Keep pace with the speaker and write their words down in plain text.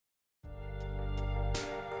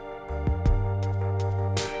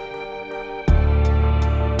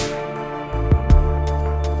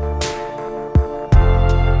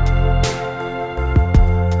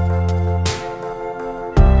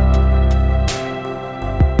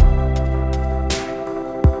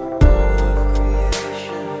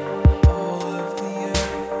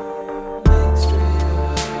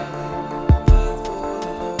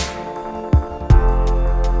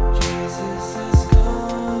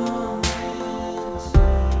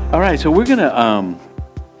All right, so we're going to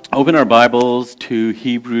open our Bibles to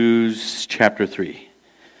Hebrews chapter 3.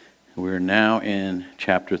 We're now in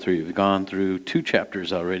chapter 3. We've gone through 2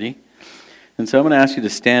 chapters already. And so I'm going to ask you to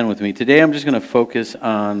stand with me. Today I'm just going to focus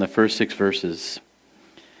on the first 6 verses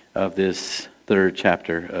of this 3rd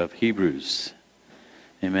chapter of Hebrews.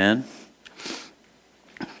 Amen.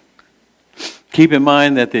 Keep in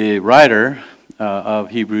mind that the writer of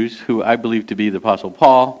Hebrews, who I believe to be the Apostle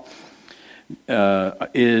Paul,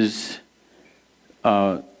 has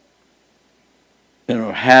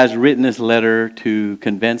written this letter to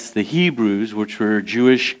convince the Hebrews, which were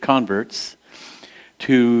Jewish converts,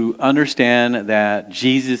 to understand that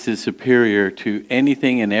Jesus is superior to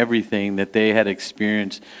anything and everything that they had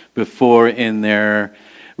experienced before in their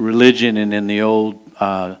religion and in the old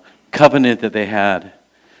covenant that they had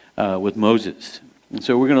with Moses. And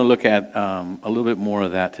so we're going to look at a little bit more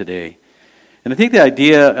of that today. And I think the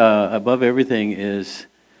idea above everything is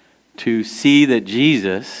to see that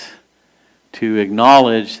Jesus, to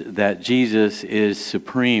acknowledge that Jesus is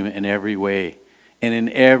supreme in every way and in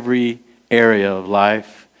every area of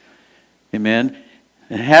life. Amen.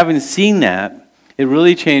 And having seen that, it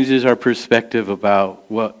really changes our perspective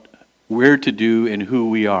about what we're to do and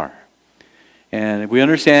who we are. And if we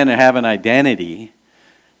understand and have an identity,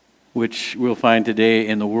 which we'll find today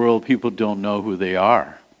in the world, people don't know who they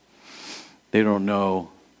are. They don't know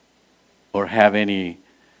or have any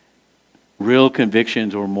real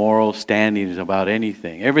convictions or moral standings about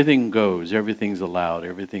anything. Everything goes, everything's allowed,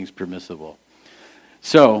 everything's permissible.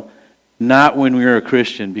 So, not when we're a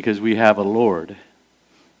Christian, because we have a Lord.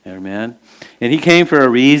 Amen. And He came for a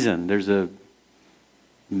reason. There's a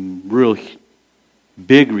real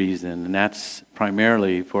big reason, and that's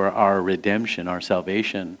primarily for our redemption, our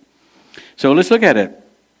salvation. So let's look at it.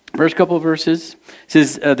 First couple of verses. It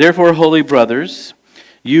says, "Therefore, holy brothers,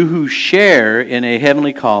 you who share in a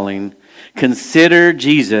heavenly calling, consider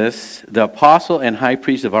Jesus, the apostle and high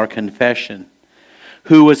priest of our confession,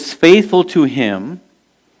 who was faithful to Him,"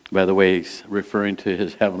 by the way, he's referring to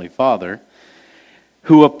His heavenly Father,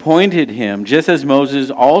 "who appointed Him, just as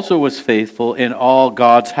Moses also was faithful in all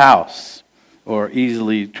God's house," or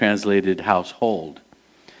easily translated household.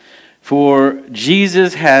 "For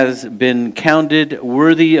Jesus has been counted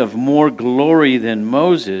worthy of more glory than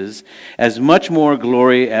Moses, as much more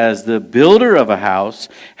glory as the builder of a house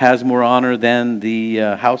has more honor than the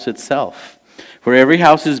house itself. For every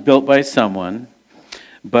house is built by someone,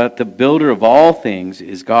 but the builder of all things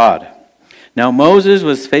is God. Now Moses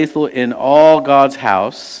was faithful in all God's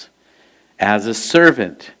house as a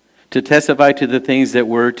servant, to testify to the things that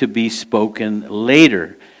were to be spoken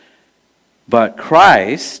later. But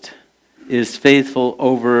Christ is faithful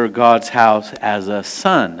over God's house as a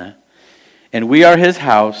son. And we are His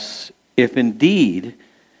house, if indeed,"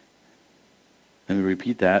 let me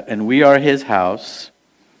repeat that, "and we are His house,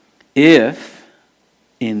 if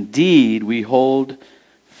indeed we hold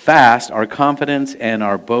fast our confidence and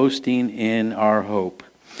our boasting in our hope."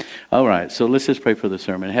 All right, so let's just pray for the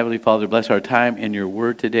sermon. Heavenly Father, bless our time in Your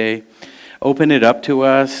Word today. Open it up to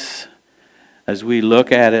us as we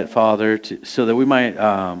look at it, Father, so that we might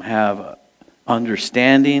have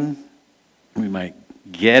understanding, we might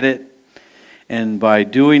get it, and by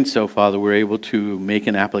doing so, Father, we're able to make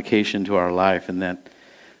an application to our life, and that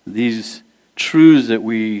these truths that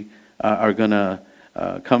we are going to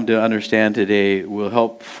come to understand today will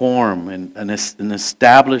help form and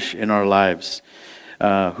establish in our lives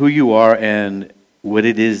who You are and what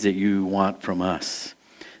it is that You want from us.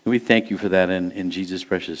 And we thank You for that in Jesus'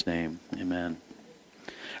 precious name. Amen.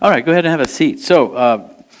 All right, go ahead and have a seat. So,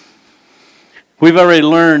 we've already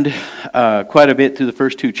learned quite a bit through the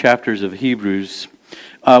first 2 chapters of Hebrews.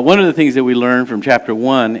 One of the things that we learned from chapter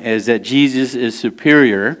 1 is that Jesus is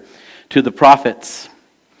superior to the prophets.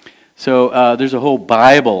 So there's a whole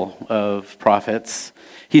Bible of prophets.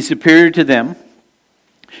 He's superior to them.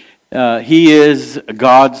 He is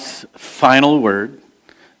God's final word,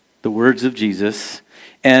 the words of Jesus.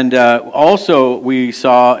 And also we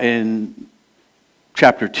saw in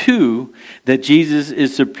chapter 2 that Jesus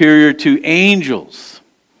is superior to angels,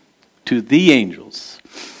 to the angels.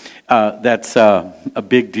 That's a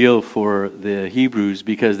big deal for the Hebrews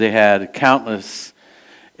because they had countless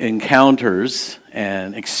encounters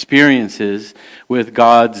and experiences with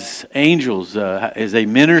God's angels as they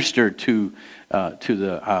ministered to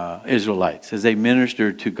the Israelites, as they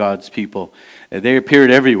ministered to God's people. They appeared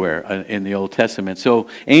everywhere in the Old Testament. So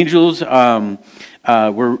angels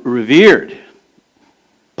were revered.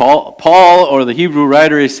 Paul, or the Hebrew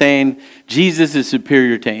writer, is saying Jesus is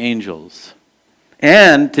superior to angels.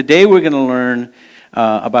 And today we're going to learn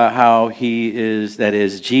about how Jesus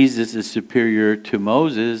is superior to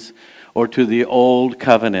Moses or to the old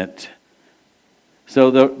covenant. So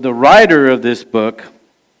the writer of this book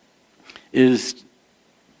is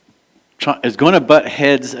going to butt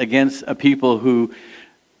heads against a people who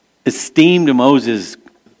esteemed Moses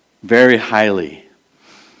very highly.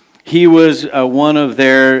 He was one of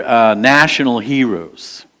their national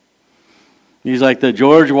heroes. He's like the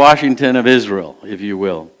George Washington of Israel, if you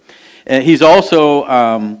will. And he's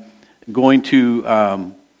also going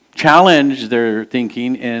to challenge their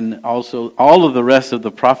thinking, and also all of the rest of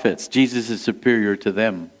the prophets. Jesus is superior to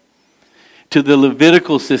them. To the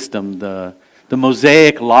Levitical system, the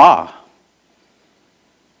Mosaic law.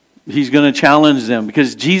 He's going to challenge them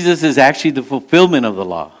because Jesus is actually the fulfillment of the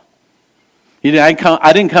law. I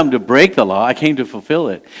didn't come to break the law, I came to fulfill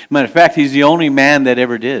it. Matter of fact, he's the only man that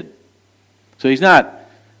ever did. So he's not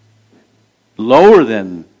lower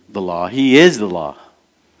than the law, he is the law.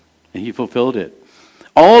 And he fulfilled it.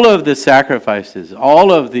 All of the sacrifices,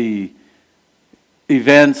 all of the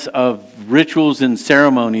events of rituals and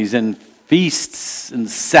ceremonies and feasts and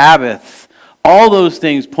Sabbath, all those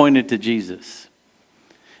things pointed to Jesus.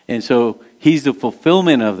 And so he's the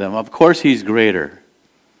fulfillment of them. Of course he's greater.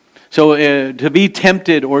 So to be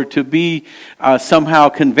tempted or to be somehow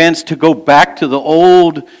convinced to go back to the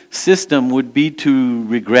old system would be to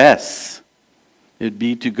regress. It would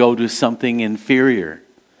be to go to something inferior.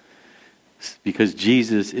 Because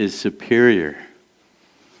Jesus is superior.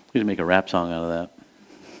 We could make a rap song out of that.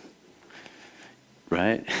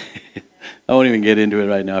 Right? I won't even get into it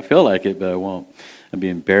right now. I feel like it, but I won't. I'd be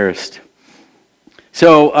embarrassed.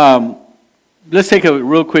 So let's take a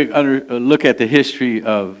real quick look at the history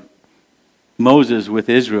of Moses with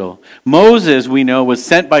Israel. Moses, we know, was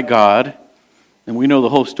sent by God, and we know the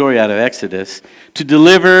whole story out of Exodus, to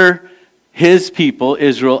deliver his people,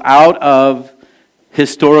 Israel, out of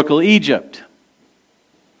historical Egypt.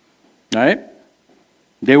 Right?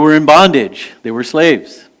 They were in bondage. They were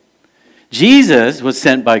slaves. Jesus was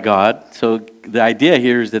sent by God, so the idea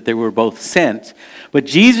here is that they were both sent, but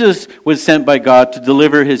Jesus was sent by God to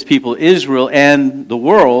deliver his people, Israel, and the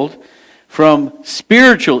world from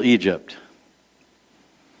spiritual Egypt.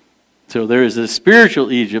 So there is a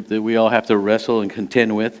spiritual Egypt that we all have to wrestle and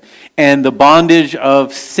contend with, and the bondage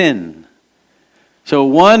of sin. So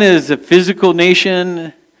one is a physical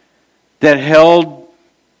nation that held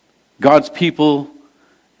God's people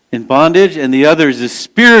in bondage, and the other is a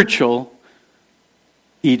spiritual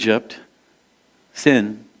Egypt,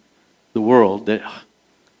 sin, the world, that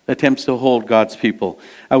attempts to hold God's people.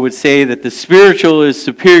 I would say that the spiritual is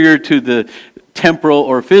superior to the temporal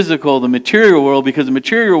or physical, the material world, because the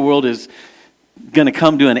material world is going to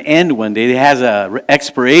come to an end one day. It has an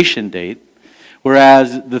expiration date,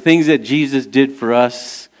 whereas the things that Jesus did for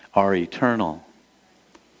us are eternal.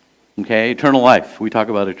 Okay, eternal life. We talk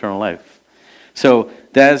about eternal life. So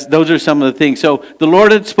those are some of the things. So the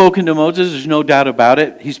Lord had spoken to Moses, there's no doubt about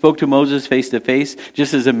it. He spoke to Moses face to face,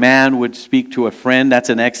 just as a man would speak to a friend. That's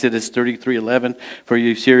in Exodus 33:11. For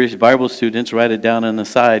you serious Bible students, write it down on the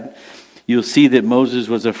side. You'll see that Moses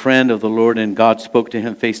was a friend of the Lord and God spoke to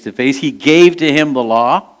him face to face. He gave to him the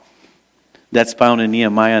law. That's found in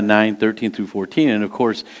Nehemiah 9:13-14. And of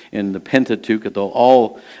course, in the Pentateuch,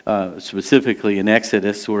 all specifically in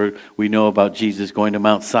Exodus, where we know about Jesus going to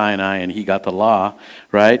Mount Sinai and he got the law,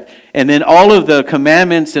 right? And then all of the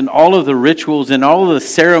commandments and all of the rituals and all of the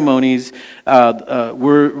ceremonies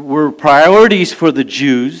were priorities for the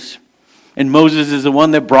Jews. And Moses is the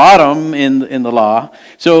one that brought them in the law.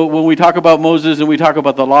 So when we talk about Moses and we talk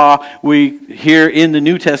about the law, we hear in the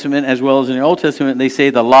New Testament as well as in the Old Testament, they say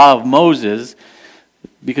the law of Moses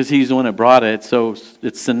because he's the one that brought it. So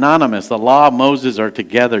it's synonymous. The law of Moses are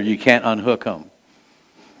together. You can't unhook them.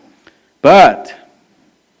 But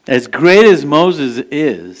as great as Moses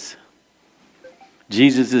is,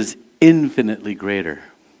 Jesus is infinitely greater.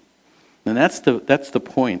 And that's the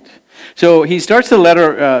point. So he starts the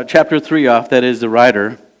letter, chapter 3 off, that is the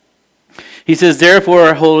writer. He says,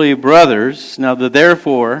 therefore, holy brothers. Now the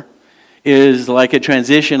therefore is like a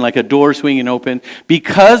transition, like a door swinging open,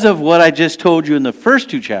 because of what I just told you in the first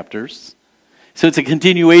two chapters. So it's a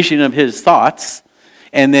continuation of his thoughts.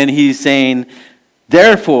 And then he's saying,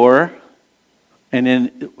 therefore, and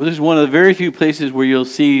then this is one of the very few places where you'll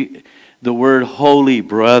see the word holy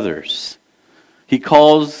brothers. He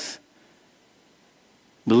calls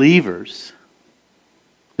believers,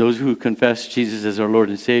 those who confess Jesus as our Lord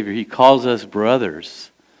and Savior, he calls us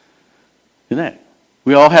brothers. Isn't that?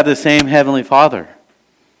 We all have the same Heavenly Father,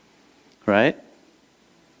 right?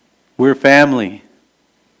 We're family.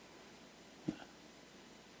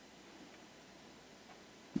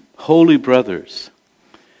 Holy brothers.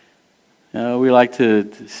 We like to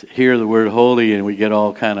hear the word holy and we get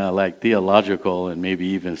all kind of like theological and maybe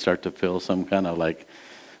even start to feel some kind of like,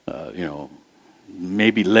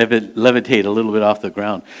 maybe levitate a little bit off the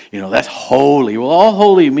ground. That's holy. Well, all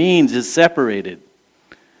holy means is separated.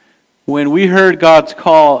 When we heard God's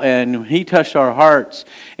call and He touched our hearts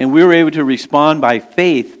and we were able to respond by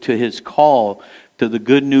faith to His call to the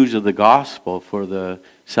good news of the gospel for the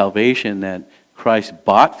salvation that Christ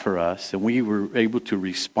bought for us, and we were able to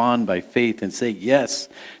respond by faith and say yes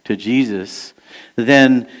to Jesus,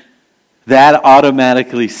 then that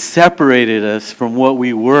automatically separated us from what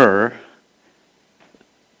we were,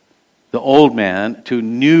 the old man, to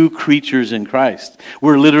new creatures in Christ.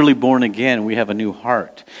 We're literally born again. We have a new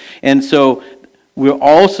heart. And so we're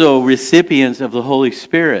also recipients of the Holy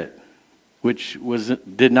Spirit, which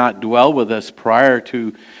did not dwell with us prior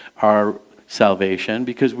to our salvation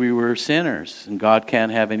because we were sinners. And God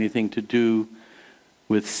can't have anything to do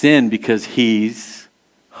with sin because He's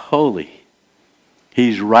holy.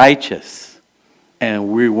 He's righteous. And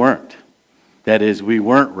we weren't. That is, we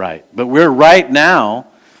weren't right. But we're right now.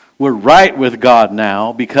 We're right with God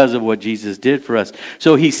now because of what Jesus did for us.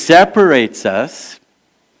 So He separates us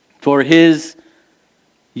for His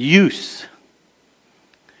use.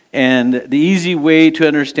 And the easy way to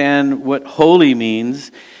understand what holy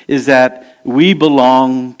means is that we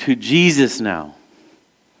belong to Jesus now.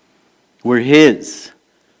 We're His.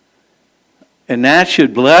 And that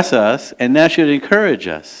should bless us and that should encourage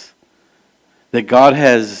us. That God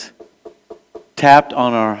has tapped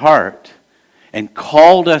on our heart and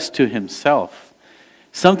called us to Himself.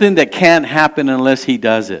 Something that can't happen unless He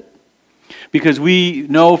does it. Because we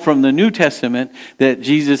know from the New Testament that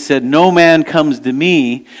Jesus said, no man comes to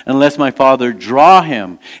me unless my Father draw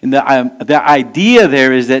him. And the idea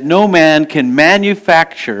there is that no man can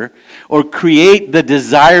manufacture or create the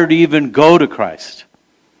desire to even go to Christ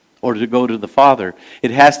or to go to the Father.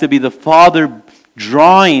 It has to be the Father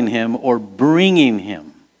drawing him or bringing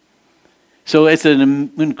him. So it's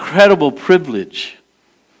an incredible privilege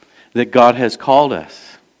that God has called us.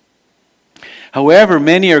 However,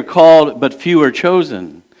 many are called, but few are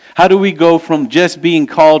chosen. How do we go from just being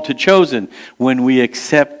called to chosen? When we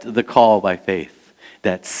accept the call by faith.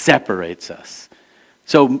 That separates us.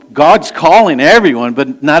 So God's calling everyone,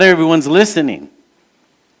 but not everyone's listening.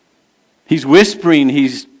 He's whispering,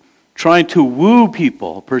 He's trying to woo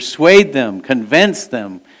people, persuade them, convince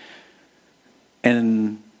them.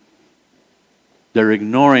 And they're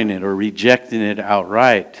ignoring it or rejecting it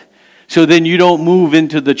outright. So then you don't move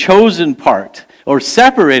into the chosen part or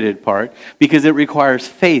separated part because it requires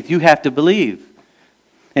faith. You have to believe.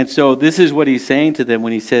 And so this is what He's saying to them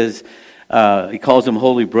when He says, He calls them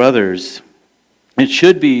holy brothers. It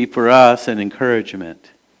should be for us an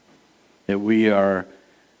encouragement that we are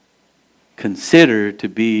considered to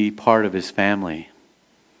be part of His family.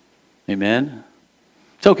 Amen?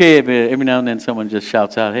 It's okay if every now and then someone just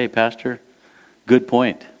shouts out, hey, Pastor, good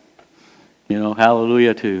point.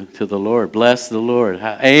 Hallelujah to the Lord. Bless the Lord.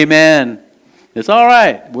 Amen. It's all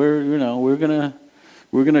right. We're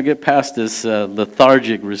gonna get past this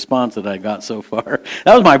lethargic response that I got so far.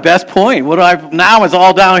 That was my best point. Now it's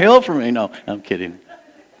all downhill for me. No, I'm kidding.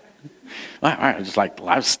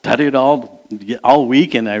 I've studied all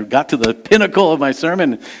week and I got to the pinnacle of my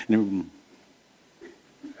sermon.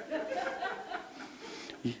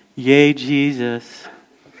 Yay, Jesus.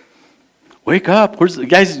 Wake up. You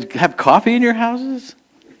guys have coffee in your houses?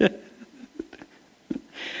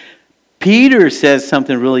 Peter says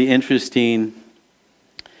something really interesting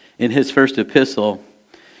in his first epistle.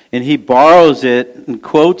 And he borrows it and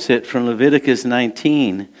quotes it from Leviticus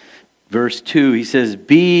 19, verse 2. He says,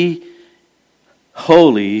 be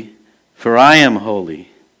holy, for I am holy.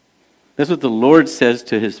 That's what the Lord says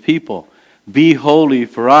to His people. Be holy,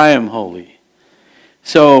 for I am holy.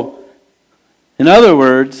 So, in other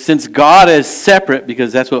words, since God is separate,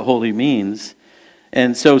 because that's what holy means,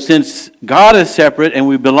 and so since God is separate and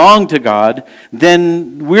we belong to God,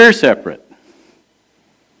 then we're separate.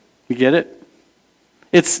 You get it?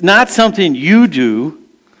 It's not something you do,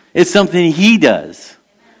 it's something He does.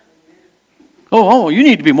 Oh, you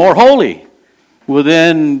need to be more holy. Well,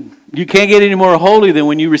 then you can't get any more holy than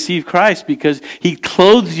when you receive Christ because He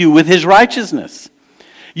clothes you with His righteousness.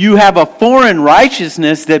 You have a foreign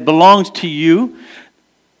righteousness that belongs to you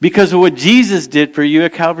because of what Jesus did for you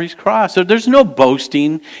at Calvary's cross. So there's no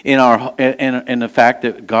boasting in the fact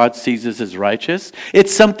that God sees us as righteous.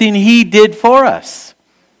 It's something He did for us.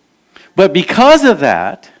 But because of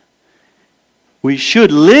that, we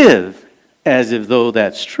should live as if though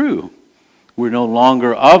that's true. We're no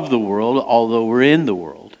longer of the world, although we're in the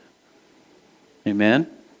world. Amen?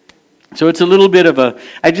 So it's a little bit of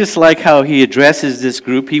I just like how he addresses this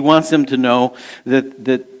group. He wants them to know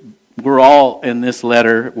that we're all in this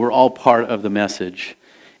letter, we're all part of the message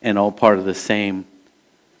and all part of the same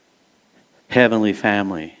heavenly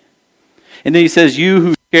family. And then he says, you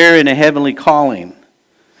who share in a heavenly calling.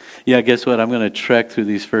 Yeah, guess what? I'm going to trek through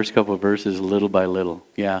these first couple of verses little by little.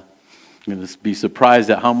 Yeah. You're going to be surprised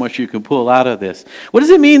at how much you can pull out of this. What does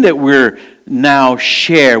it mean that we're now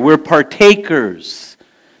We're partakers.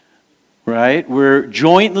 Right? We're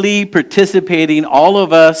jointly participating, all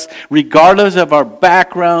of us, regardless of our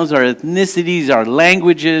backgrounds, our ethnicities, our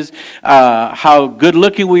languages, how good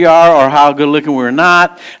looking we are or how good looking we're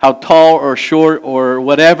not, how tall or short or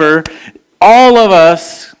whatever. All of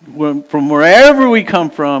us, from wherever we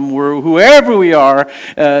come from, whoever we are,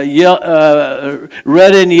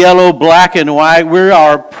 red and yellow, black and white, we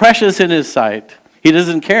are precious in His sight. He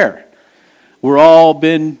doesn't care. We're all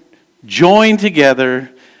been joined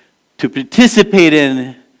together to participate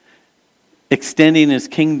in extending His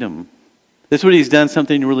kingdom. That's what He's done,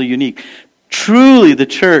 something really unique. Truly, the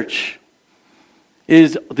church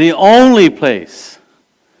is the only place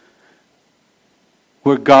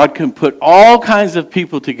where God can put all kinds of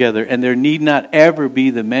people together, and there need not ever be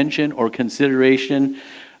the mention or consideration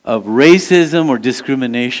of racism or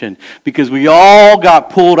discrimination, because we all got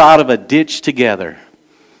pulled out of a ditch together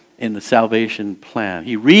in the salvation plan.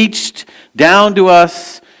 He reached down to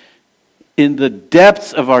us in the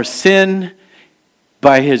depths of our sin.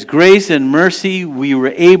 By His grace and mercy, we were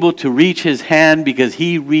able to reach His hand because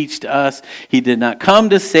He reached us. He did not come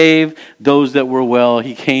to save those that were well.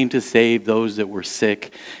 He came to save those that were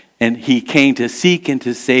sick. And He came to seek and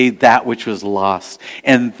to save that which was lost.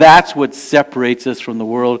 And that's what separates us from the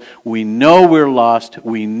world. We know we're lost.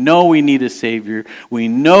 We know we need a Savior. We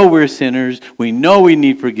know we're sinners. We know we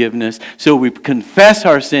need forgiveness. So we confess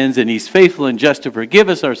our sins, and He's faithful and just to forgive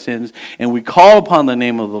us our sins. And we call upon the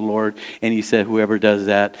name of the Lord. And He said, whoever does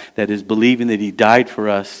that, that is believing that He died for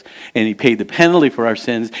us, and He paid the penalty for our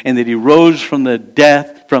sins, and that He rose from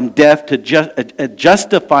death to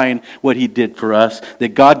justifying what He did for us,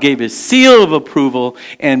 that God gave His seal of approval,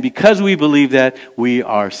 and because we believe that, we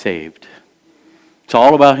are saved. It's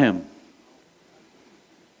all about Him.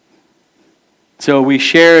 So we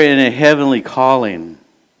share in a heavenly calling.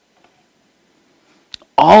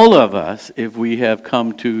 All of us, if we have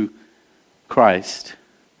come to Christ,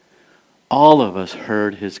 all of us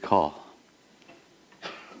heard His call.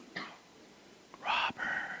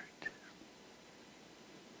 Robert.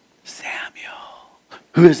 Samuel.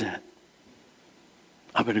 Who is that?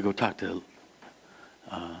 I better go talk to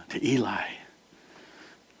Eli,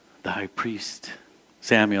 the high priest.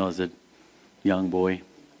 Samuel is a young boy,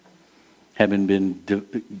 having been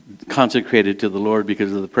consecrated to the Lord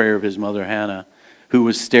because of the prayer of his mother Hannah, who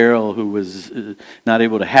was sterile, who was not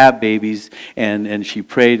able to have babies, and she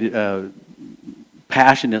prayed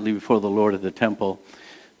passionately before the Lord at the temple,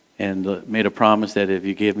 and made a promise that if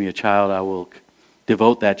you give me a child, I will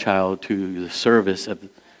devote that child to the service of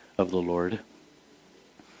the Lord.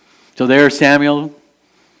 So there's Samuel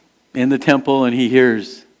in the temple, and he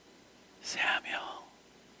hears, Samuel.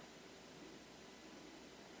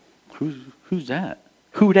 Who's that?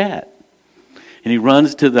 Who dat? And he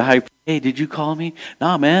runs to the high priest. Hey, did you call me?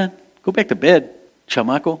 Nah, man. Go back to bed,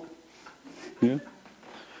 chamaco. Yeah.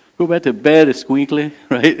 Go back to bed, escuincle,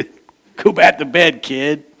 right? Go back to bed,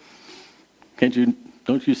 kid.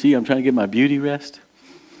 Don't you see I'm trying to get my beauty rest?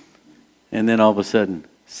 And then all of a sudden,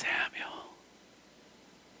 Samuel.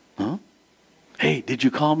 Huh? Hey, did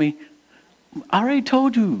you call me? I already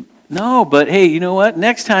told you. No, but hey, you know what?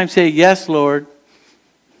 Next time say, yes, Lord.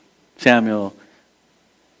 Samuel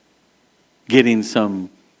getting some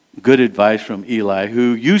good advice from Eli,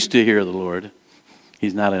 who used to hear the Lord.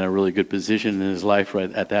 He's not in a really good position in his life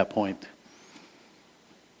right at that point.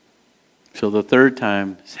 So the third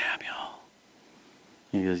time, Samuel.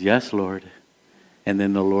 He goes, yes, Lord. And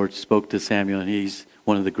then the Lord spoke to Samuel, and he's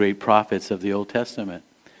one of the great prophets of the Old Testament.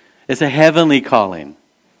 It's a heavenly calling,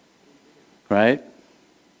 right?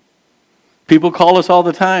 People call us all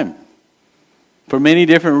the time for many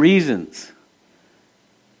different reasons.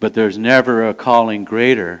 But there's never a calling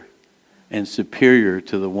greater and superior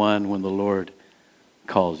to the one when the Lord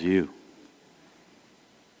calls you.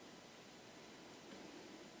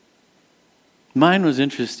 Mine was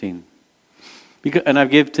interesting. And I've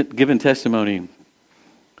given testimony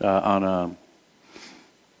on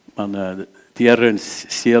the Tierra and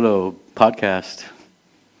Cielo podcast.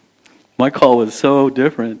 My call was so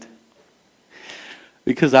different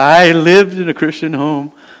because I lived in a Christian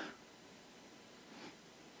home.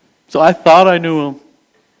 So I thought I knew Him.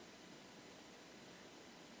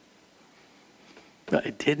 But I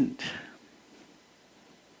didn't.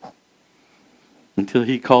 until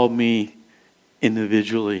He called me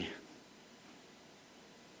individually.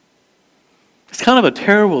 It's kind of a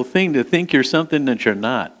terrible thing to think you're something that you're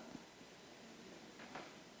not.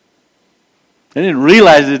 I didn't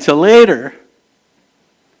realize it till later.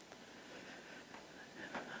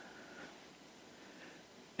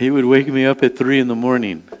 He would wake me up at 3 in the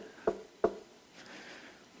morning.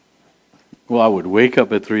 Well, I would wake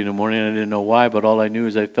up at 3 in the morning. I didn't know why, but all I knew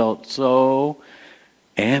is I felt so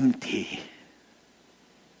empty.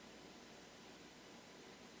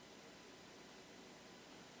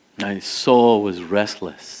 My soul was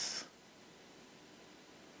restless.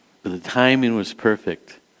 But the timing was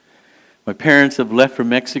perfect. My parents have left for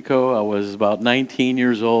Mexico. I was about 19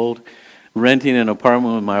 years old, renting an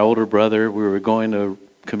apartment with my older brother. We were going to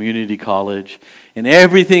community college, and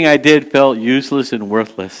everything I did felt useless and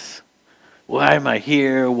worthless. Why am I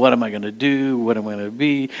here? What am I going to do? What am I going to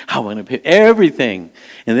be? How am I going to pay? Everything.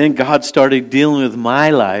 And then God started dealing with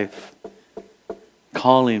my life,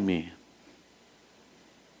 calling me.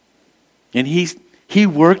 And He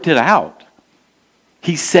worked it out.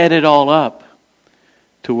 He set it all up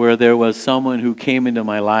to where there was someone who came into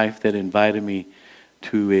my life that invited me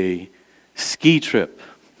to a ski trip.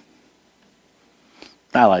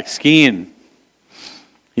 I like skiing.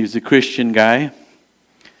 He was a Christian guy.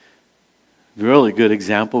 Really good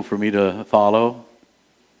example for me to follow.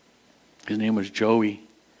 His name was Joey.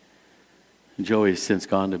 Joey has since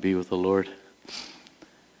gone to be with the Lord.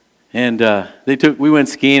 And we went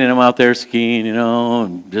skiing, and I'm out there skiing,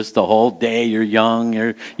 and just the whole day. You're young,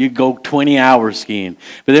 you go 20 hours skiing.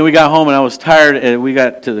 But then we got home, and I was tired, and we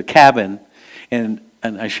got to the cabin, and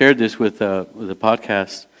I shared this with the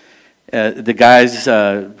podcast. The guys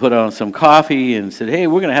put on some coffee and said, "Hey,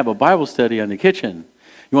 we're going to have a Bible study on the kitchen.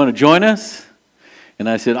 You want to join us?" And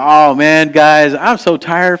I said, "Oh man, guys, I'm so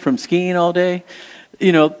tired from skiing all day.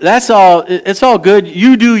 That's all. It's all good.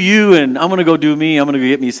 You do you, and I'm going to go do me. I'm going to go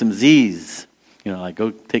get me some Z's.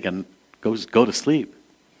 Go to sleep."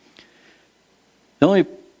 The only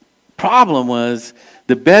problem was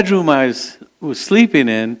the bedroom I was sleeping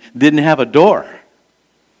in didn't have a door.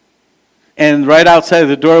 And right outside of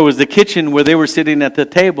the door was the kitchen where they were sitting at the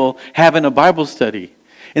table having a Bible study.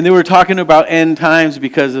 And they were talking about end times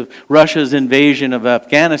because of Russia's invasion of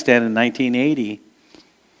Afghanistan in 1980.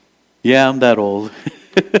 Yeah, I'm that old.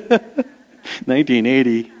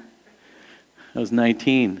 1980. I was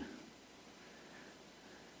 19.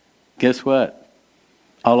 Guess what?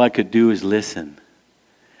 All I could do is listen.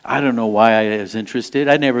 I don't know why I was interested.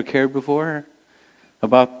 I never cared before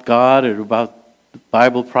about God or about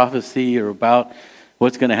Bible prophecy or about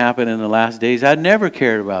what's going to happen in the last days. I'd never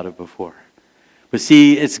cared about it before. But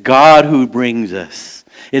see, it's God who brings us.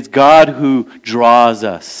 It's God who draws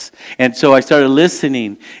us. And so I started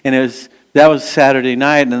listening, and that was Saturday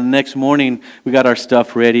night, and the next morning we got our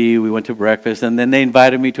stuff ready. We went to breakfast, and then they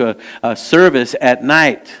invited me to a service at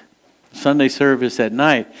night, Sunday service at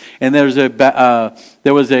night. And there was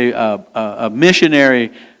a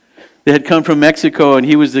missionary that had come from Mexico, and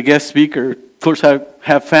he was the guest speaker. Of course, I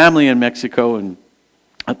have family in Mexico, and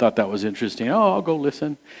I thought that was interesting. Oh, I'll go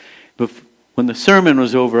listen. But when the sermon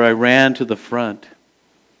was over, I ran to the front,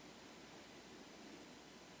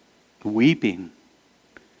 weeping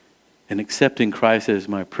and accepting Christ as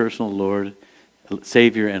my personal Lord,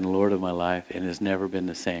 Savior and Lord of my life, and has never been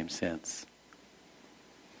the same since.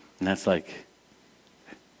 And that's like,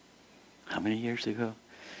 how many years ago?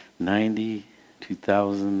 90,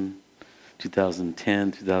 2000,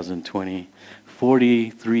 2010, 2020,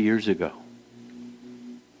 43 years ago.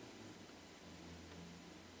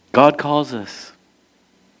 God calls us.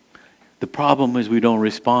 The problem is we don't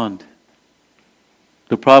respond.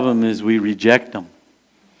 The problem is we reject Him.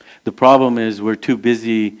 The problem is we're too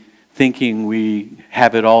busy thinking we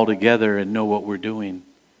have it all together and know what we're doing.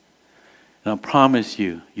 And I promise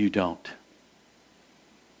you, you don't.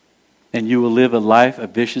 And you will live a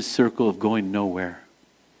vicious circle of going nowhere.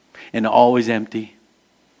 And always empty.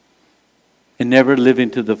 And never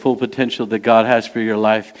living to the full potential that God has for your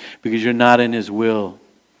life because you're not in His will.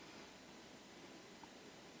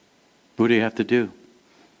 What do you have to do?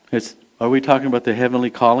 Are we talking about the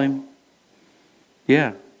heavenly calling?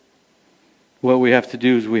 Yeah. What we have to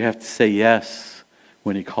do is we have to say yes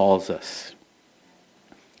when He calls us.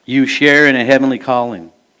 You share in a heavenly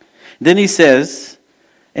calling. Then He says,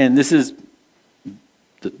 and this is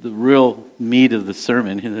the real meat of the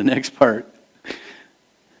sermon in the next part. It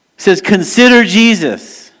says, consider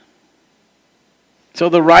Jesus. So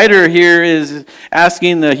the writer here is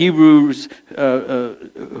asking the Hebrews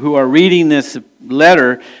who are reading this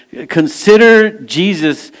letter, consider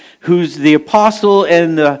Jesus, who's the apostle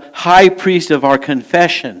and the high priest of our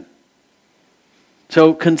confession.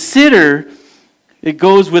 So consider, it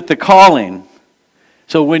goes with the calling.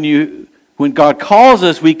 So when God calls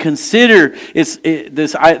us, we consider.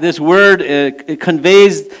 This word it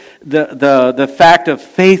conveys the fact of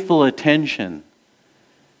faithful attention.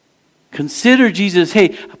 Consider Jesus. Hey,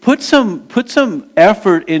 put some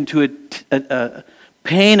effort into it,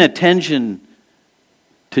 paying attention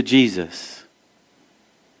to Jesus.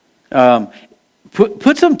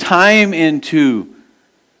 Put some time into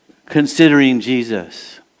considering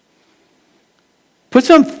Jesus. Put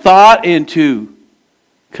some thought into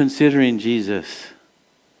considering Jesus.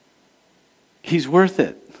 He's worth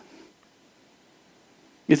it.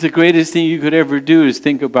 It's the greatest thing you could ever do is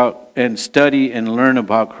think about and study and learn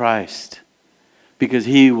about Christ, because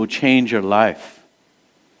He will change your life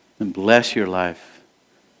and bless your life.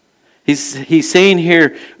 He's saying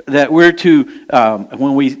here that we're to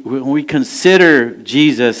when we consider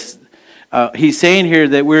Jesus, He's saying here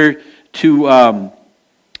that we're to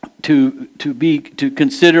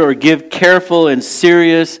consider or give careful and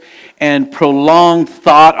serious and prolonged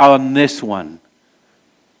thought on this one.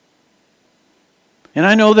 And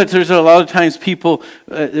I know that there's a lot of times people,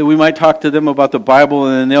 we might talk to them about the Bible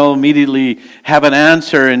and then they'll immediately have an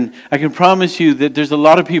answer. And I can promise you that there's a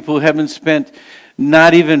lot of people who haven't spent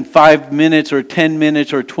not even 5 minutes or 10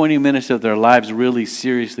 minutes or 20 minutes of their lives really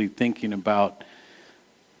seriously thinking about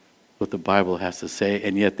what the Bible has to say,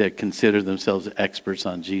 and yet they consider themselves experts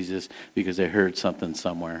on Jesus because they heard something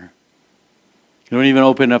somewhere. They don't even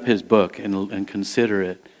open up His book and consider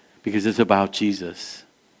it because it's about Jesus.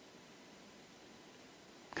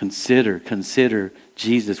 Consider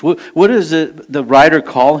Jesus. What does the writer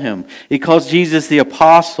call Him? He calls Jesus the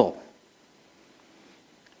apostle.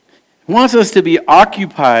 He wants us to be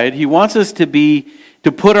occupied. He wants us to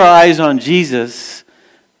put our eyes on Jesus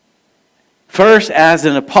first as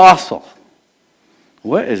an apostle.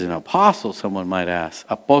 What is an apostle, someone might ask?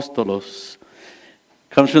 Apostolos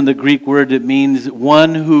comes from the Greek word that means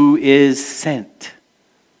one who is sent.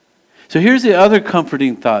 So here's the other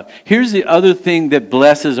comforting thought. Here's the other thing that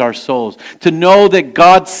blesses our souls. To know that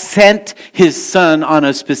God sent His Son on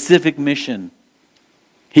a specific mission.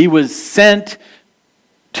 He was sent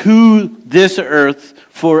to this earth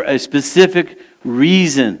for a specific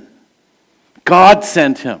reason. God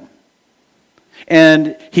sent Him.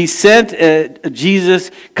 And He sent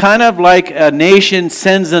Jesus kind of like a nation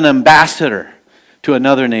sends an ambassador to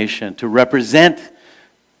another nation to represent,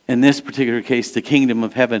 in this particular case, the kingdom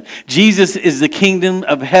of heaven. Jesus is the kingdom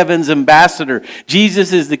of heaven's ambassador.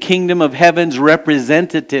 Jesus is the kingdom of heaven's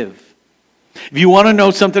representative. If you want to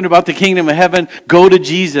know something about the kingdom of heaven, go to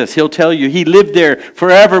Jesus. He'll tell you. He lived there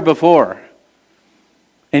forever before.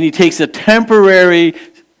 And He takes a temporary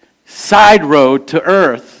side road to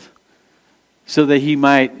earth so that He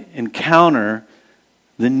might encounter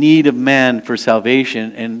the need of man for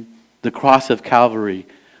salvation and the cross of Calvary,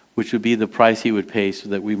 which would be the price He would pay so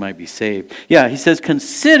that we might be saved. Yeah, He says,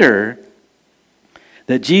 consider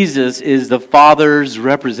that Jesus is the Father's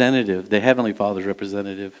representative, the Heavenly Father's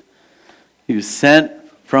representative. He was sent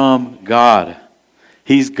from God.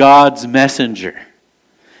 He's God's messenger.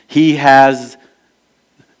 He has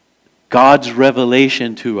God's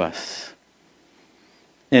revelation to us.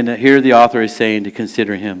 And here the author is saying to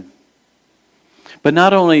consider Him. But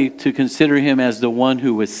not only to consider Him as the one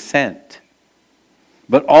who was sent,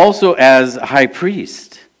 but also as high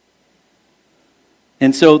priest.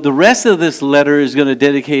 And so the rest of this letter is going to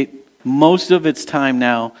dedicate most of its time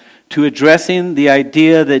now to addressing the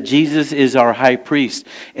idea that Jesus is our high priest.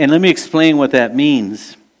 And let me explain what that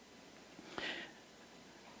means.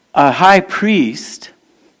 A high priest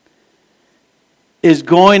is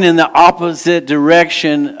going in the opposite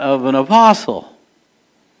direction of an apostle.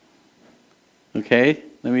 Okay,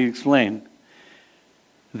 let me explain.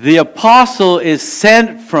 The apostle is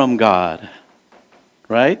sent from God,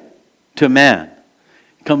 right, to man.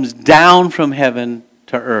 Comes down from heaven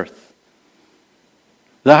to earth.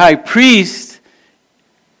 The high priest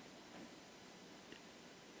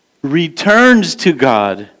returns to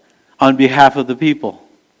God on behalf of the people.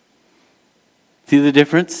 See the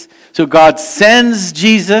difference? So God sends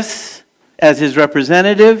Jesus as His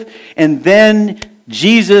representative, and then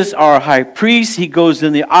Jesus, our high priest, He goes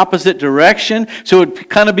in the opposite direction. So it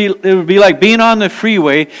would be like being on the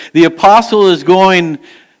freeway. The apostle is going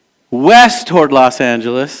west toward Los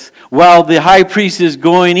Angeles, while the high priest is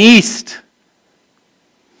going east.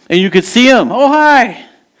 And you could see them. Oh, hi.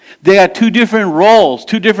 They had two different roles,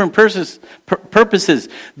 two different purposes.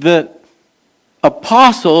 The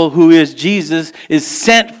apostle, who is Jesus, is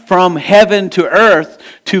sent from heaven to earth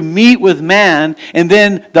to meet with man, and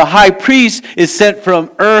then the high priest is sent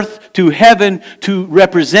from earth to heaven to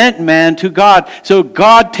represent man to God. So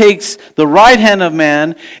God takes the right hand of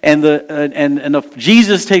man, and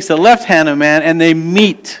Jesus takes the left hand of man, and they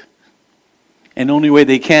meet. And the only way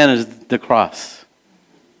they can is the cross.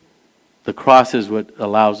 The cross is what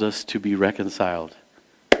allows us to be reconciled.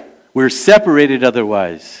 We're separated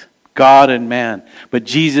otherwise, God and man. But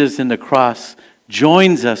Jesus in the cross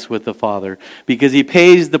joins us with the Father because he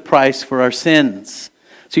pays the price for our sins.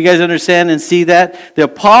 So you guys understand and see that? The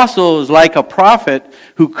apostle is like a prophet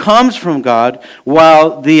who comes from God,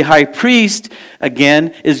 while the high priest,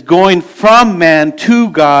 again, is going from man to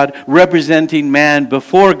God, representing man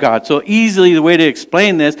before God. So easily the way to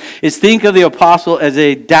explain this is think of the apostle as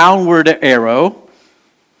a downward arrow,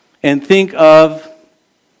 and think of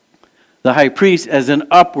the high priest as an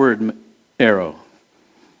upward arrow.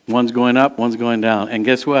 One's going up, one's going down. And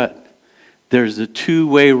guess what? There's a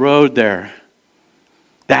two-way road there.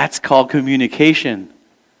 That's called communication.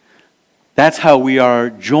 That's how we are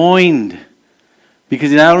joined.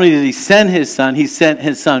 Because not only did he send his son, he sent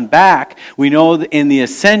his son back. We know that in the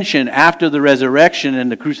ascension, after the resurrection and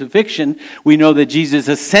the crucifixion, we know that Jesus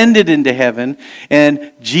ascended into heaven,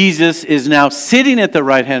 and Jesus is now sitting at the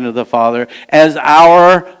right hand of the Father as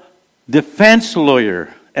our defense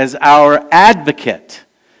lawyer, as our advocate.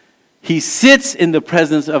 He sits in the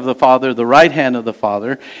presence of the Father, the right hand of the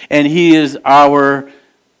Father, and he is our,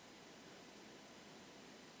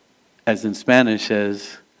 as in Spanish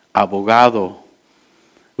says, abogado,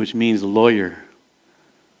 which means lawyer.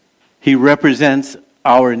 He represents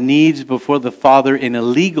our needs before the Father in a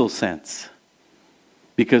legal sense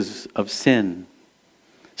because of sin.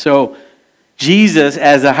 So Jesus,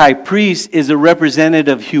 as a high priest, is a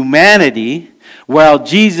representative of humanity, while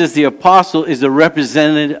Jesus, the apostle, is a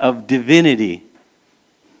representative of divinity.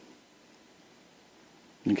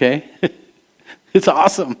 Okay? It's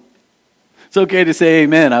awesome. It's okay to say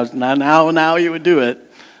amen. Now you would do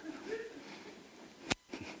it.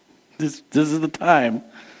 This is the time.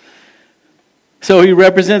 So he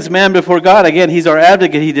represents man before God. Again, he's our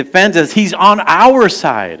advocate. He defends us. He's on our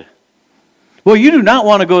side. Well, you do not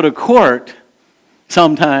want to go to court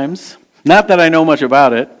sometimes. Not that I know much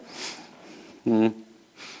about it. With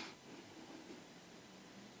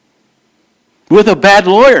a bad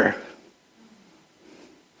lawyer.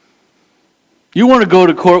 You want to go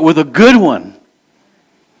to court with a good one.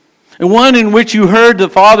 And one in which you heard the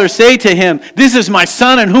Father say to him, "This is my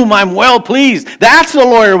Son in whom I'm well pleased." That's the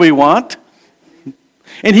lawyer we want.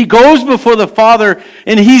 And he goes before the Father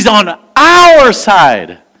and he's on our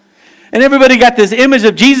side. And everybody got this image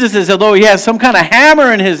of Jesus as though he has some kind of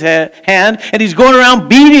hammer in his hand and he's going around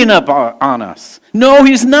beating up on us. No,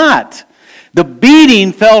 he's not. The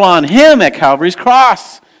beating fell on him at Calvary's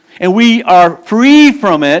cross. And we are free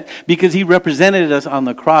from it because he represented us on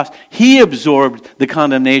the cross. He absorbed the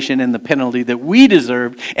condemnation and the penalty that we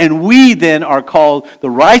deserved. And we then are called the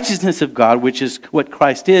righteousness of God, which is what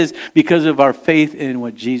Christ is, because of our faith in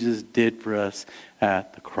what Jesus did for us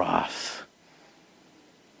at the cross.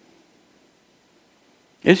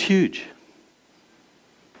 It's huge.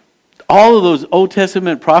 All of those Old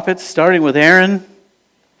Testament prophets, starting with Aaron,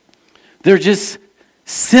 they're just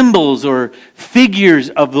symbols or figures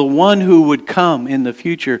of the one who would come in the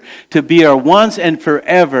future to be our once and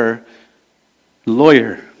forever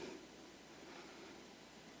lawyer.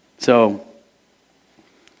 So,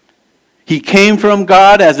 he came from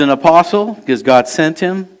God as an apostle because God sent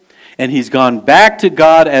him, and he's gone back to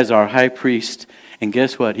God as our high priest. And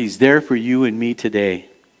guess what? He's there for you and me today.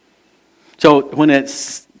 So when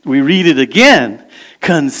we read it again,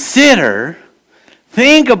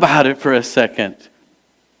 think about it for a second.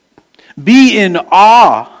 Be in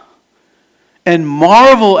awe and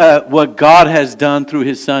marvel at what God has done through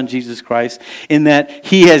his Son, Jesus Christ, in that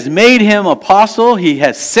he has made him apostle. He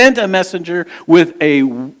has sent a messenger with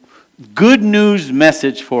a good news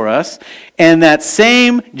message for us. And that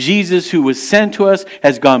same Jesus who was sent to us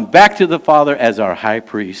has gone back to the Father as our high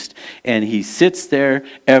priest. And he sits there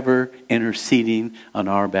ever interceding on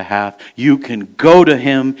our behalf. You can go to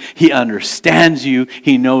him. He understands you.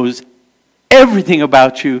 He knows everything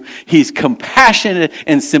about you. He's compassionate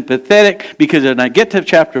and sympathetic, because when I get to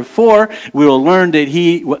chapter 4, we will learn that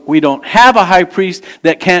we don't have a high priest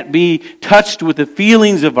that can't be touched with the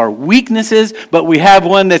feelings of our weaknesses, but we have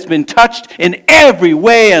one that's been touched in every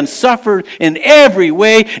way and suffered in every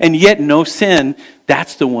way, and yet no sin.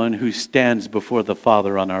 That's the one who stands before the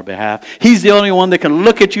Father on our behalf. He's the only one that can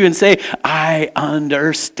look at you and say, "I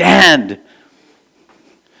understand."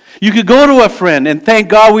 You could go to a friend, and thank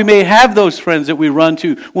God we may have those friends that we run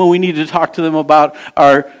to when we need to talk to them about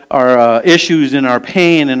our issues and our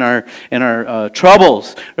pain and our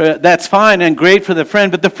troubles. That's fine and great for the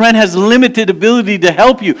friend, but the friend has limited ability to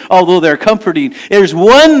help you, although they're comforting. There's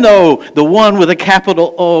one, though, the one with a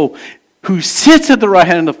capital O, who sits at the right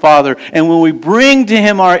hand of the Father, and when we bring to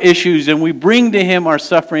Him our issues and we bring to Him our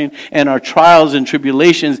suffering and our trials and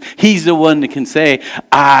tribulations, He's the one that can say,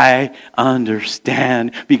 I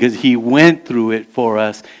understand, because He went through it for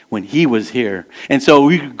us when He was here. And so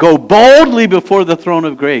we go boldly before the throne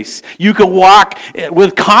of grace. You can walk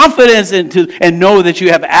with confidence and know that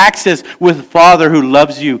you have access with the Father who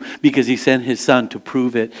loves you because He sent His Son to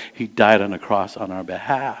prove it. He died on the cross on our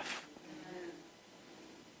behalf.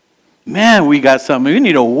 Man, we got something. We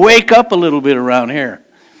need to wake up a little bit around here.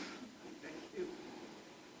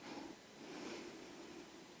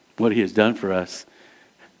 What He has done for us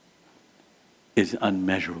is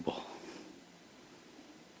unmeasurable.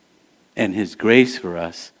 And His grace for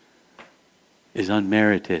us is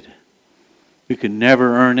unmerited. We could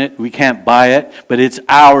never earn it. We can't buy it. But it's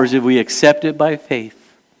ours if we accept it by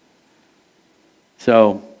faith.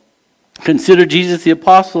 So, consider Jesus the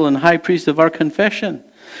apostle and high priest of our confession.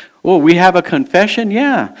 Oh, we have a confession?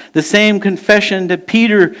 Yeah. The same confession that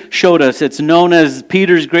Peter showed us. It's known as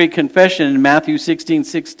Peter's great confession in Matthew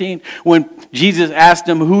 16:16. When Jesus asked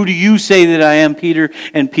him, who do you say that I am, Peter?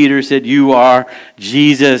 And Peter said, you are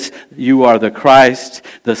Jesus. You are the Christ,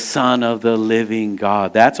 the Son of the living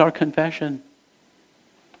God. That's our confession.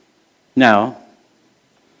 Now,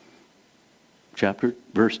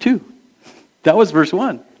 verse 2. That was verse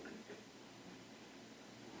 1.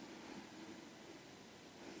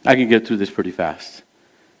 I can get through this pretty fast.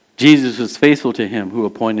 Jesus was faithful to Him who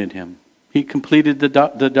appointed Him. He completed the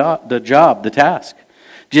job, the task.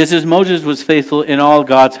 Just as Moses was faithful in all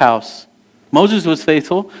God's house. Moses was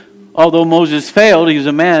faithful. Although Moses failed, he was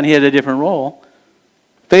a man, he had a different role.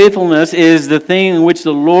 Faithfulness is the thing in which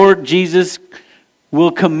the Lord Jesus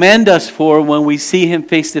will commend us for when we see Him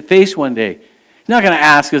face to face one day. He's not going to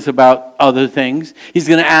ask us about other things. He's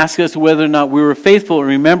going to ask us whether or not we were faithful.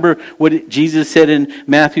 Remember what Jesus said in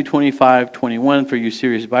Matthew 25:21. For you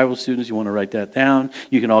serious Bible students, you want to write that down.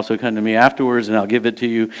 You can also come to me afterwards and I'll give it to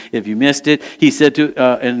you if you missed it. He said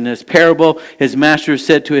in this parable, His master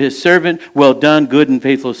said to His servant, well done, good and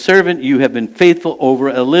faithful servant. You have been faithful over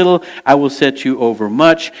a little. I will set you over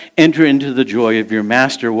much. Enter into the joy of your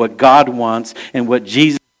master. What God wants and what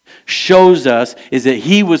Jesus shows us is that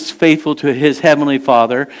He was faithful to His heavenly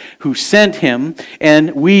Father who sent Him,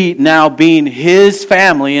 and we now being His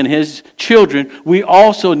family and His children, we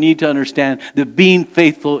also need to understand that being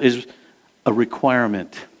faithful is a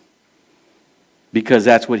requirement because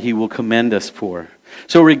that's what He will commend us for.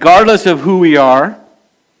 So regardless of who we are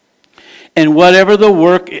and whatever the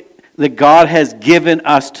work that God has given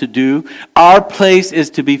us to do, our place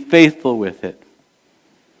is to be faithful with it.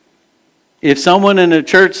 If someone in the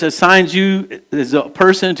church assigns you as a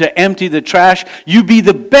person to empty the trash, you be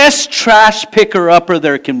the best trash picker-upper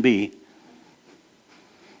there can be.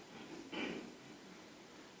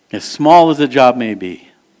 As small as the job may be.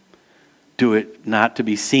 Do it not to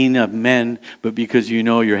be seen of men, but because you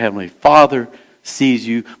know your Heavenly Father sees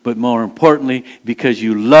you, but more importantly, because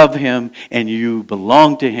you love Him and you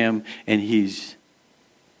belong to Him and He's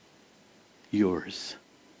yours.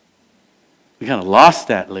 We kind of lost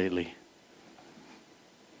that lately.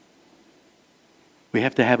 We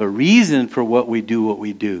have to have a reason for what we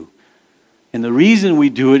do. And the reason we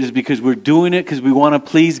do it is because we're doing it because we want to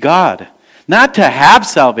please God. Not to have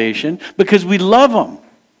salvation, because we love Him.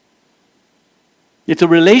 It's a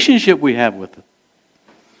relationship we have with Him.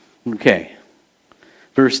 Okay.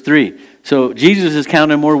 Verse 3. So Jesus is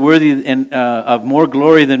counted more worthy of more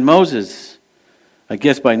glory than Moses. I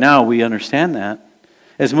guess by now we understand that.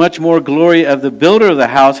 As much more glory of the builder of the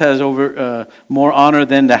house has over more honor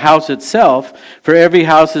than the house itself. For every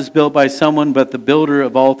house is built by someone, but the builder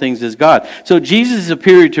of all things is God. So Jesus is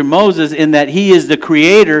superior to Moses in that He is the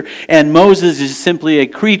creator and Moses is simply a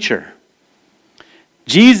creature.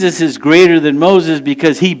 Jesus is greater than Moses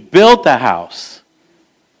because He built the house.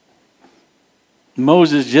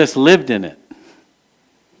 Moses just lived in it.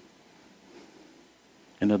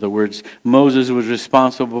 In other words, Moses was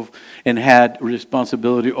responsible and had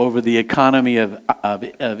responsibility over the economy of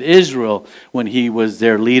Israel when he was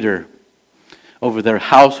their leader, over their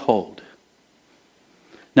household.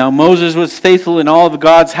 Now Moses was faithful in all of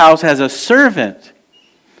God's house as a servant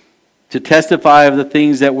to testify of the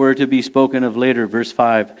things that were to be spoken of later. Verse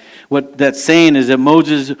 5. What that's saying is that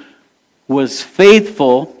Moses was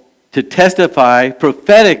faithful to testify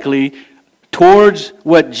prophetically towards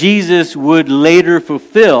what Jesus would later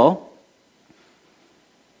fulfill.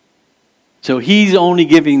 So he's only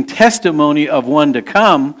giving testimony of one to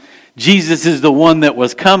come. Jesus is the one that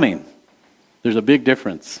was coming. There's a big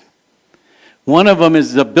difference. One of them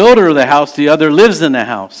is the builder of the house, the other lives in the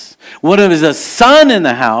house. One of them is a son in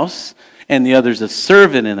the house, and the other is a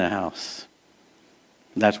servant in the house.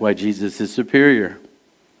 That's why Jesus is superior.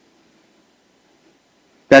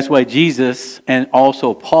 That's why Jesus and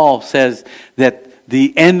also Paul says that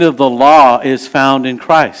the end of the law is found in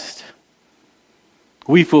Christ.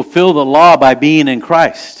 We fulfill the law by being in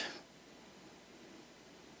Christ,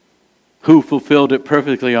 who fulfilled it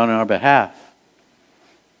perfectly on our behalf.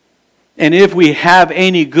 And if we have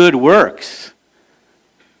any good works,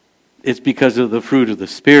 it's because of the fruit of the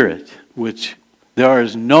Spirit, which there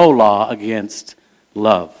is no law against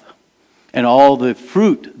love. And all the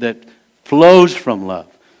fruit that flows from love.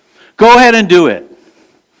 Go ahead and do it.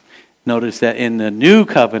 Notice that in the new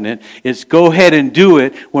covenant, it's go ahead and do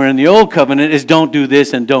it, where in the old covenant is don't do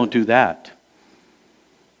this and don't do that.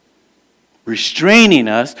 Restraining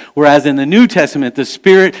us, whereas in the New Testament, the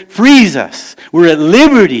Spirit frees us. We're at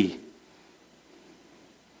liberty.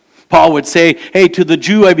 Paul would say, hey, to the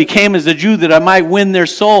Jew I became as a Jew that I might win their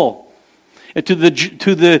soul. And to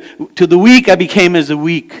the weak I became as a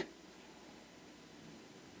weak.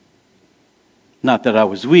 Not that I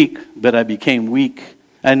was weak, but I became weak.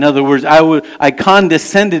 In other words, I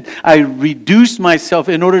condescended. I reduced myself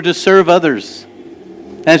in order to serve others.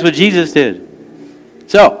 That's what Jesus did.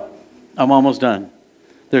 So, I'm almost done.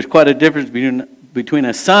 There's quite a difference between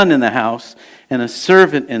a son in the house and a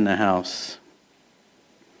servant in the house.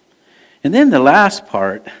 And then the last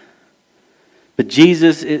part, but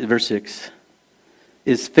Jesus, verse 6,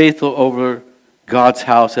 is faithful over God's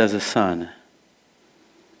house as a son.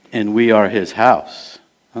 And we are his house.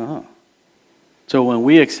 Oh. So when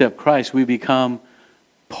we accept Christ, we become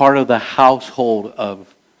part of the household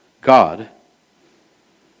of God.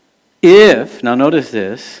 Now notice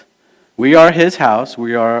this, we are his house,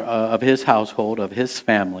 we are of his household, of his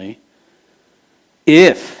family.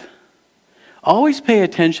 Always pay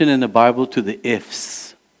attention in the Bible to the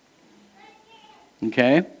ifs.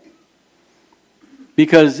 Okay?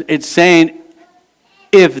 Because it's saying,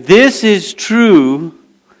 if this is true,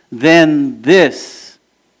 then this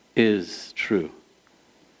is true.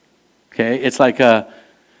 Okay? It's like a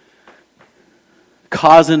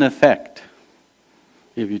cause and effect.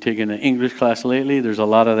 If you've taken an English class lately, there's a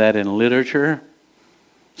lot of that in literature.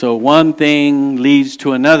 So one thing leads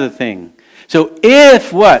to another thing. So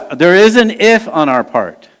if what? There is an if on our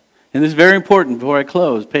part. And this is very important before I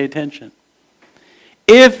close. Pay attention.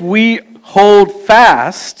 If we hold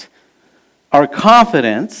fast our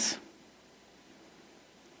confidence,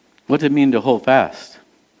 what does it mean to hold fast?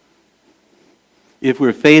 If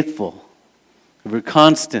we're faithful, if we're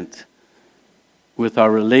constant with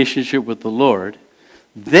our relationship with the Lord,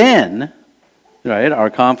 then, right, our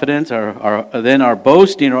confidence, then our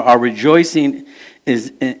boasting or our rejoicing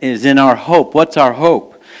is in our hope. What's our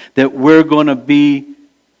hope? That we're going to be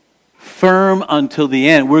firm until the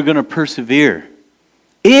end. We're going to persevere.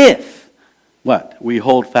 If, what? We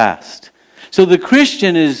hold fast. So the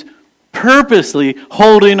Christian is purposely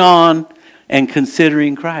holding on and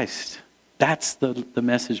considering Christ. That's the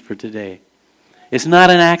message for today. It's not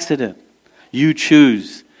an accident. You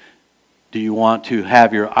choose. Do you want to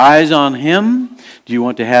have your eyes on him? Do you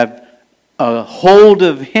want to have a hold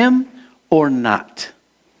of him or not?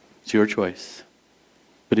 It's your choice.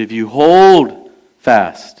 But if you hold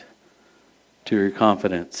fast to your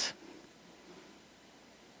confidence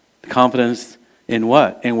in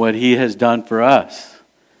what? In what he has done for us.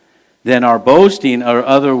 Then our boasting, or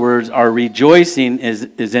other words, our rejoicing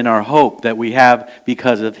is in our hope that we have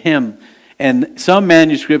because of him. And some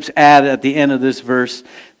manuscripts add at the end of this verse,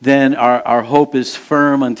 then our hope is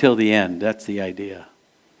firm until the end. That's the idea.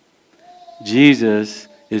 Jesus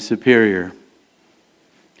is superior.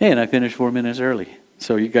 Hey, and I finished 4 minutes early.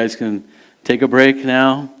 So you guys can take a break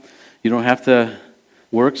now. You don't have to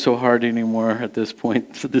work so hard anymore at this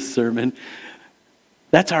point for this sermon.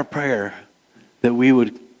 That's our prayer, that we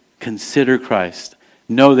would consider Christ.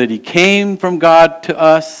 Know that he came from God to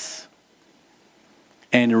us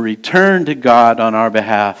and returned to God on our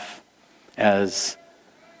behalf as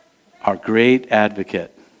our great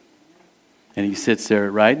advocate. And he sits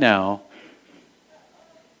there right now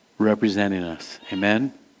representing us.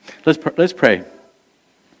 Amen? Let's pray.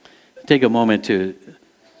 Take a moment to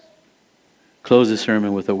close the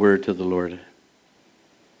sermon with a word to the Lord.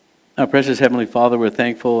 Our precious Heavenly Father, we're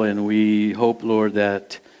thankful and we hope, Lord,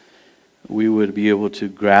 that we would be able to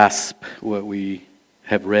grasp what we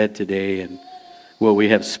have read today, and what we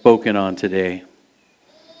have spoken on today.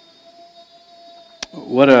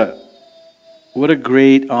 What a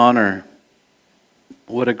great honor,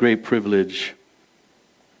 what a great privilege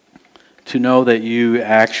to know that you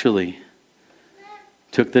actually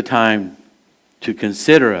took the time to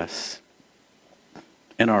consider us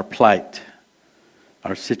and our plight,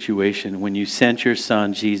 our situation, when you sent your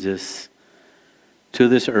Son, Jesus, to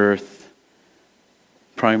this earth,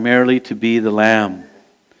 primarily to be the Lamb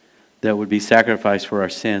that would be sacrificed for our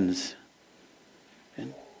sins,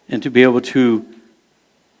 and to be able to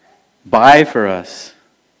buy for us,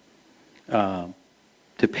 to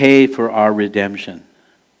pay for our redemption.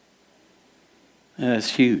 And that's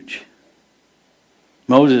huge.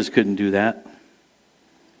 Moses couldn't do that.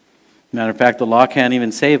 Matter of fact, the law can't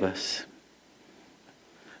even save us.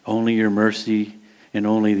 Only your mercy and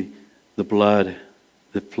only the blood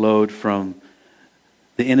that flowed from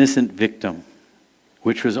the innocent victim,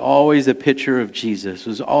 which was always a picture of Jesus,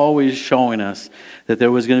 was always showing us that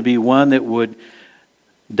there was going to be one that would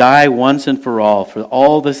die once and for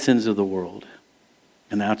all the sins of the world.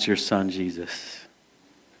 And that's your Son, Jesus.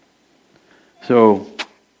 So,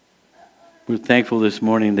 we're thankful this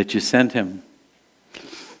morning that you sent him.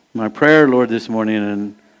 My prayer, Lord, this morning,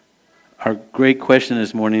 and our great question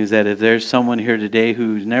this morning is that if there's someone here today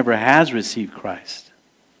who never has received Christ,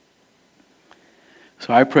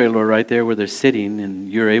 so I pray, Lord, right there where they're sitting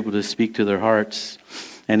and you're able to speak to their hearts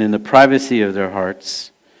and in the privacy of their hearts,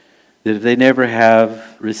 that if they never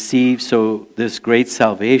have received this great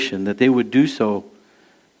salvation, that they would do so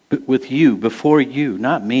with you, before you,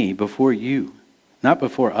 not me, before you. Not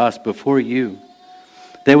before us, before you.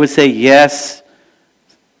 They would say yes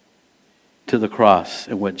to the cross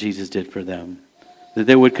and what Jesus did for them. That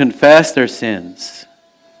they would confess their sins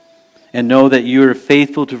and know that you are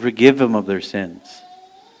faithful to forgive them of their sins.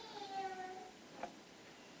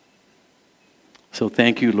 So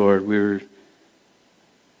thank you, Lord. We're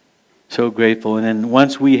so grateful. And then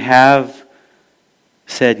once we have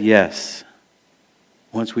said yes,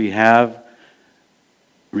 once we have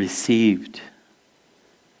received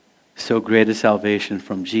so great a salvation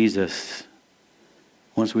from Jesus,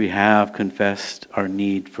 once we have confessed our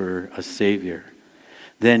need for a Savior,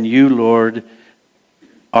 then you, Lord,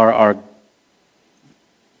 are our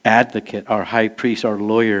advocate, our high priest, our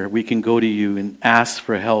lawyer. We can go to you and ask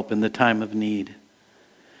for help in the time of need.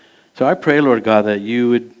 So I pray, Lord God, that you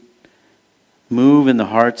would move in the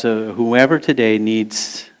hearts of whoever today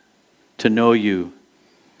needs to know you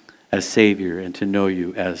as Savior and to know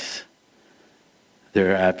you as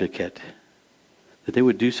their advocate. That they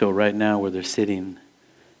would do so right now where they're sitting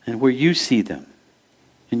and where you see them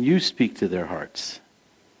and you speak to their hearts.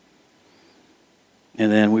 And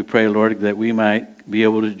then we pray, Lord, that we might be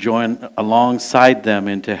able to join alongside them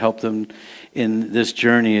and to help them in this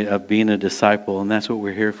journey of being a disciple. And that's what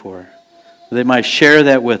we're here for. They might share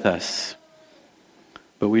that with us.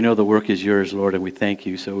 But we know the work is yours, Lord, and we thank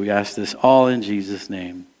you. So we ask this all in Jesus'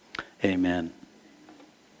 name. Amen.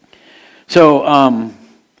 So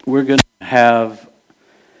we're going to have,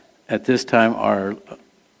 at this time, our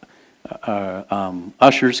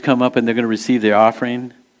ushers come up and they're going to receive their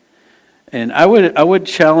offering. And I would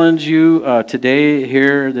challenge you today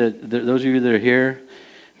here, that those of you that are here,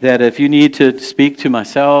 that if you need to speak to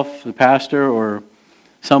myself, the pastor, or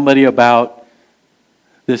somebody about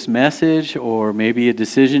this message, or maybe a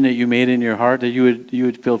decision that you made in your heart, that you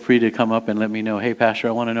would feel free to come up and let me know, hey, Pastor,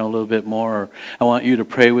 I want to know a little bit more, or I want you to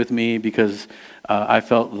pray with me because I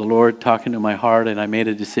felt the Lord talking to my heart and I made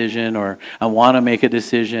a decision, or I want to make a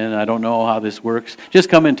decision, I don't know how this works. Just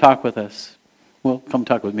come and talk with us. Well, come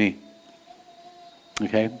talk with me.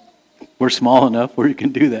 Okay? We're small enough where you can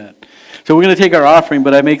do that. So we're going to take our offering,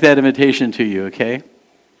 but I make that invitation to you, okay?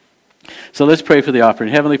 So let's pray for the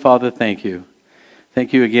offering. Heavenly Father, thank you.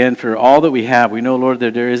 Thank you again for all that we have. We know, Lord,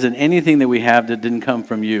 that there isn't anything that we have that didn't come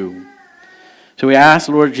from you. So we ask,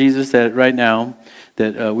 Lord Jesus, that right now,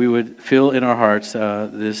 that we would feel in our hearts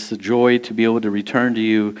this joy to be able to return to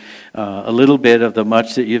you a little bit of the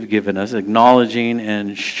much that you've given us, acknowledging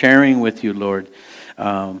and sharing with you, Lord,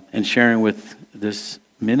 and sharing with this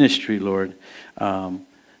ministry, Lord,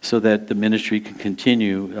 so that the ministry can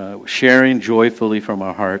continue sharing joyfully from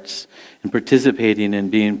our hearts and participating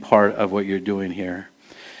and being part of what you're doing here.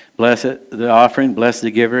 Bless it, the offering, bless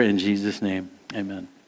the giver, in Jesus' name. Amen.